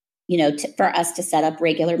 for us to set up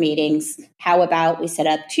regular meetings. How about we set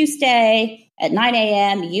up Tuesday at 9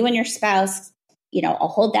 a.m., you and your spouse, I'll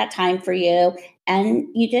hold that time for you, and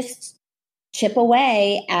you just chip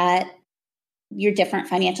away at your different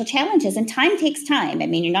financial challenges. And time takes time. I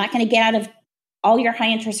mean, you're not going to get out of all your high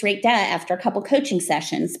interest rate debt after a couple coaching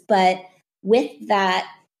sessions, but with that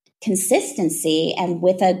consistency and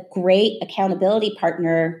with a great accountability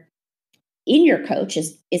partner in your coach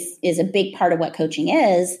is a big part of what coaching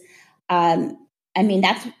is.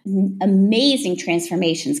 That's amazing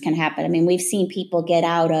transformations can happen. I mean, we've seen people get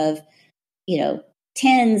out of,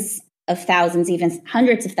 tens of thousands, even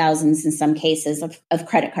hundreds of thousands in some cases of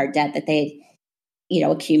credit card debt that they,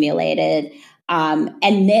 accumulated.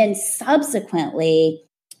 And then subsequently,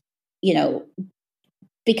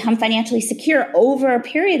 become financially secure over a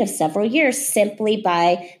period of several years simply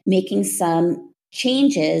by making some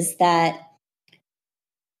changes that,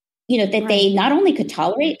 that they not only could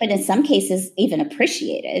tolerate, but in some cases even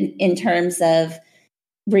appreciate it in terms of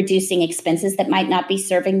reducing expenses that might not be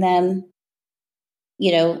serving them,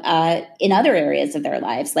 in other areas of their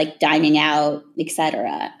lives, like dining out, et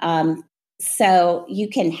cetera. So you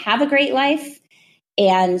can have a great life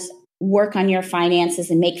and work on your finances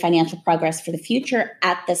and make financial progress for the future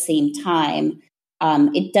at the same time.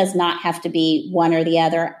 It does not have to be one or the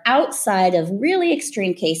other outside of really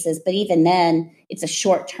extreme cases. But even then, it's a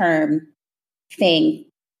short-term thing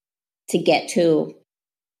to get to,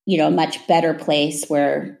 a much better place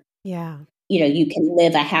where, you can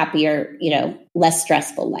live a happier, less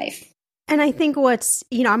stressful life. And I think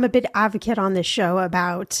I'm a big advocate on this show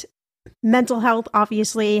about mental health,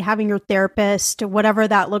 obviously, having your therapist, whatever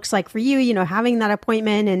that looks like for you, having that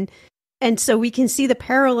appointment. And so we can see the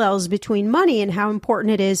parallels between money and how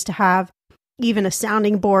important it is to have even a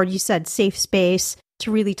sounding board. You said safe space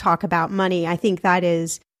to really talk about money. I think that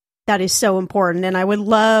is so important. And I would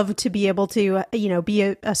love to be able to, be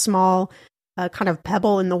a small kind of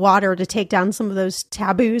pebble in the water to take down some of those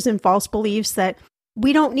taboos and false beliefs that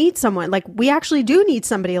we don't need someone. Like, we actually do need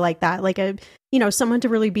somebody like that, like someone to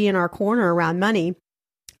really be in our corner around money.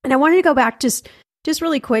 And I wanted to go back just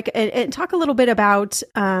really quick and talk a little bit about,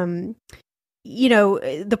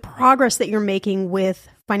 the progress that you're making with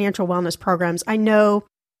financial wellness programs. I know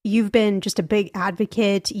you've been just a big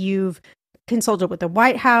advocate. You've consulted with the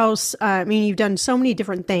White House. You've done so many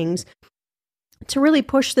different things to really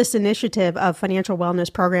push this initiative of financial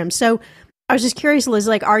wellness programs. So I was just curious, Liz,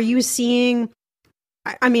 are you seeing,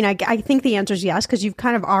 I think the answer is yes, because you've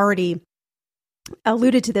kind of already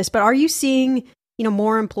alluded to this, but are you seeing,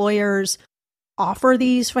 more employers offer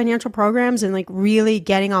these financial programs and really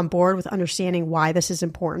getting on board with understanding why this is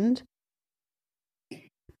important?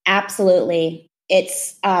 Absolutely.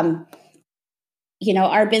 It's, our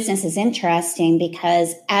business is interesting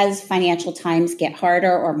because as financial times get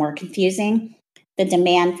harder or more confusing, the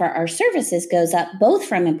demand for our services goes up, both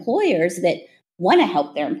from employers that want to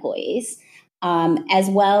help their employees, as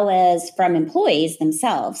well as from employees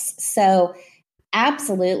themselves. So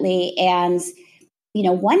absolutely. And,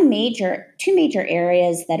 two major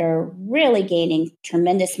areas that are really gaining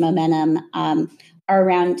tremendous momentum are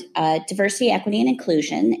around diversity, equity, and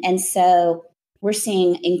inclusion. And so we're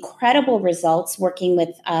seeing incredible results working with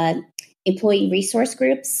employee resource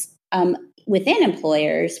groups within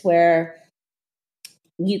employers where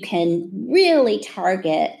you can really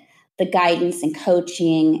target the guidance and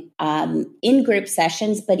coaching in group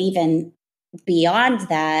sessions, but even beyond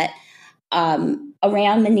that,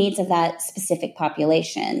 around the needs of that specific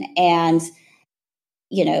population. And,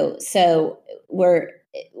 so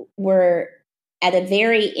we're at a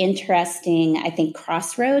very interesting, I think,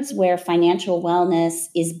 crossroads where financial wellness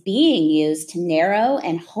is being used to narrow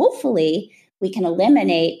and hopefully we can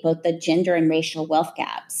eliminate both the gender and racial wealth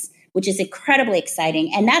gaps, which is incredibly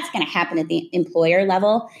exciting. And that's going to happen at the employer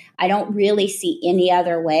level. I don't really see any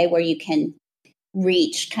other way where you can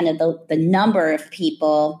reach kind of the number of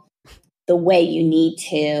people the way you need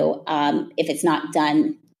to if it's not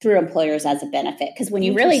done through employers as a benefit. Because when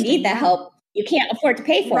you really need the help, you can't afford to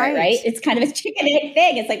pay for it, right? It's kind of a chicken and egg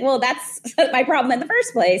thing. It's like, well, that's my problem in the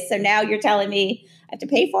first place. So now you're telling me I have to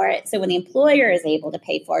pay for it. So when the employer is able to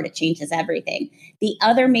pay for it, it changes everything. The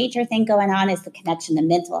other major thing going on is the connection to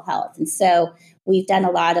mental health. And so we've done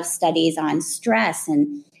a lot of studies on stress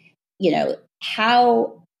and,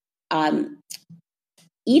 how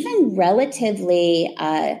even relatively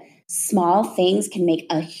small things can make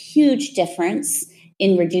a huge difference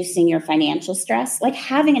in reducing your financial stress, like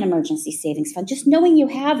having an emergency savings fund, just knowing you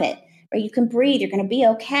have it, right? You can breathe, you're going to be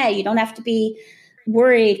okay. You don't have to be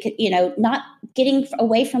worried, not getting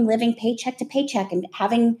away from living paycheck to paycheck and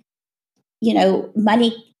having,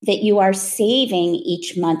 money that you are saving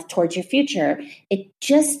each month towards your future. It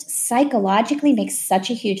just psychologically makes such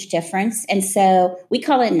a huge difference. And so we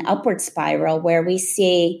call it an upward spiral where we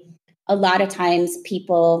see a lot of times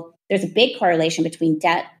there's a big correlation between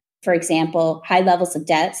debt, for example, high levels of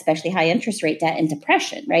debt, especially high interest rate debt, and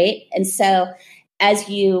depression, right? And so as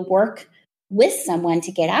you work with someone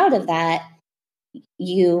to get out of that,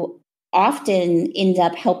 you often end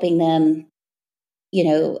up helping them,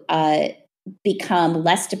 become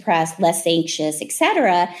less depressed, less anxious, et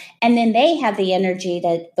cetera. And then they have the energy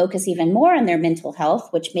to focus even more on their mental health,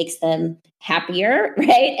 which makes them happier,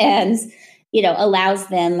 right? And, allows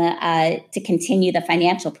them to continue the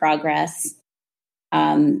financial progress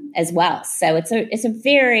as well. So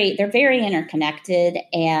they're very interconnected.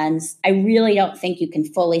 And I really don't think you can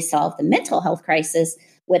fully solve the mental health crisis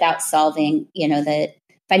without solving, the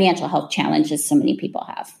financial health challenges so many people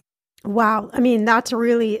have. Wow. That's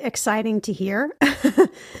really exciting to hear.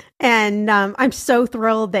 And I'm so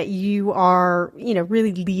thrilled that you are,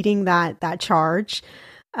 really leading that charge.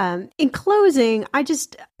 In closing, I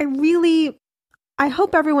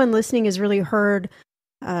hope everyone listening has really heard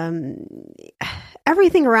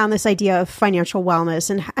everything around this idea of financial wellness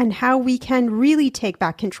and how we can really take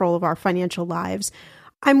back control of our financial lives.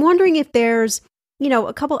 I'm wondering if there's,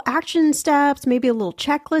 a couple action steps, maybe a little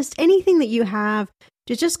checklist, anything that you have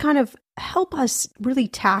to just kind of help us really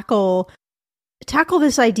tackle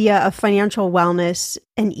this idea of financial wellness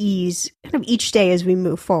and ease kind of each day as we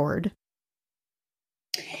move forward.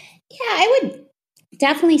 Yeah, I would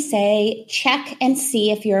definitely say check and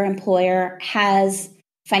see if your employer has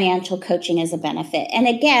financial coaching as a benefit. And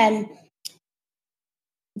again,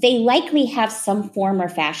 they likely have some form or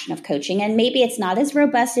fashion of coaching, and maybe it's not as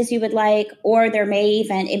robust as you would like, or it may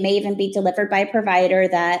even be delivered by a provider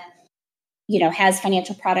that, has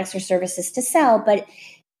financial products or services to sell. But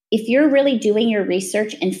if you're really doing your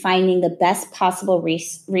research and finding the best possible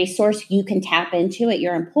resource you can tap into at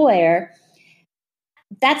your employer,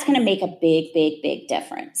 that's going to make a big, big, big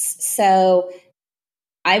difference. So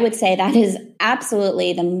I would say that is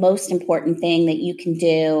absolutely the most important thing that you can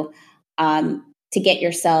do to get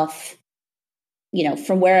yourself,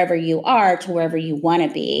 from wherever you are to wherever you want to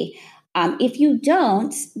be. If you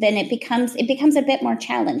don't, then it becomes a bit more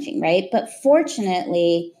challenging, right? But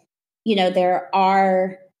fortunately, there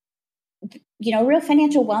are, real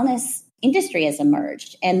financial wellness industry has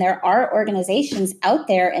emerged, and there are organizations out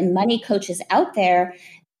there and money coaches out there.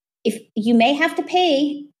 If you may have to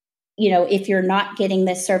pay, if you're not getting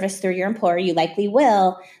this service through your employer, you likely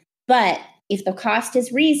will. But if the cost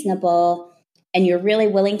is reasonable and you're really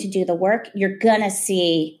willing to do the work, you're going to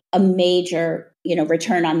see a major,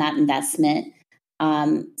 return on that investment.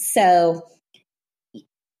 So,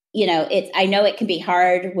 I know it can be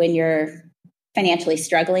hard when you're financially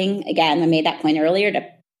struggling. Again, I made that point earlier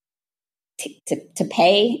to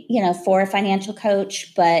pay, for a financial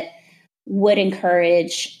coach, but would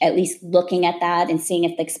encourage at least looking at that and seeing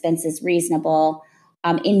if the expense is reasonable.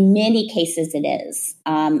 In many cases it is,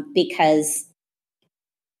 because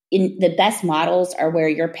in the best models are where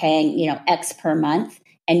you're paying, X per month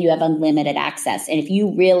and you have unlimited access. And if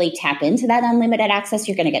you really tap into that unlimited access,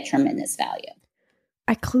 you're going to get tremendous value.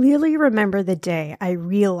 I clearly remember the day I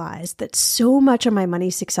realized that so much of my money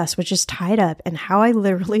success was just tied up in how I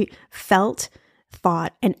literally felt,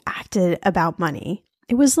 thought, and acted about money.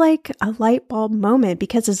 It was like a light bulb moment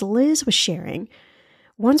because, as Liz was sharing,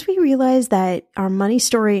 once we realize that our money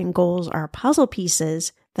story and goals are puzzle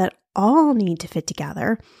pieces that all need to fit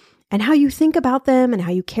together, and how you think about them and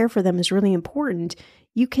how you care for them is really important,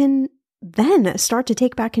 you can then start to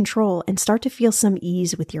take back control and start to feel some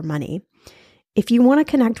ease with your money. If you want to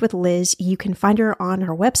connect with Liz, you can find her on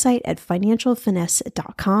her website at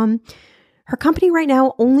financialfinesse.com. Her company right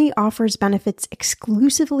now only offers benefits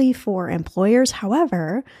exclusively for employers.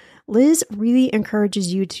 However, Liz really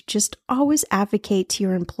encourages you to just always advocate to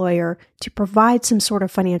your employer to provide some sort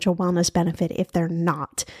of financial wellness benefit if they're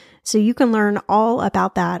not. So you can learn all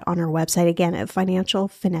about that on her website, again, at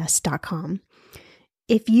financialfinesse.com.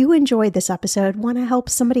 If you enjoyed this episode, want to help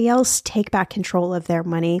somebody else take back control of their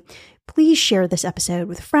money, please share this episode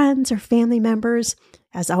with friends or family members.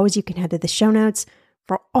 As always, you can head to the show notes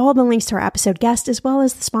for all the links to our episode guest, as well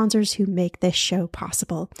as the sponsors who make this show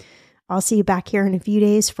possible. I'll see you back here in a few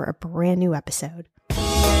days for a brand new episode.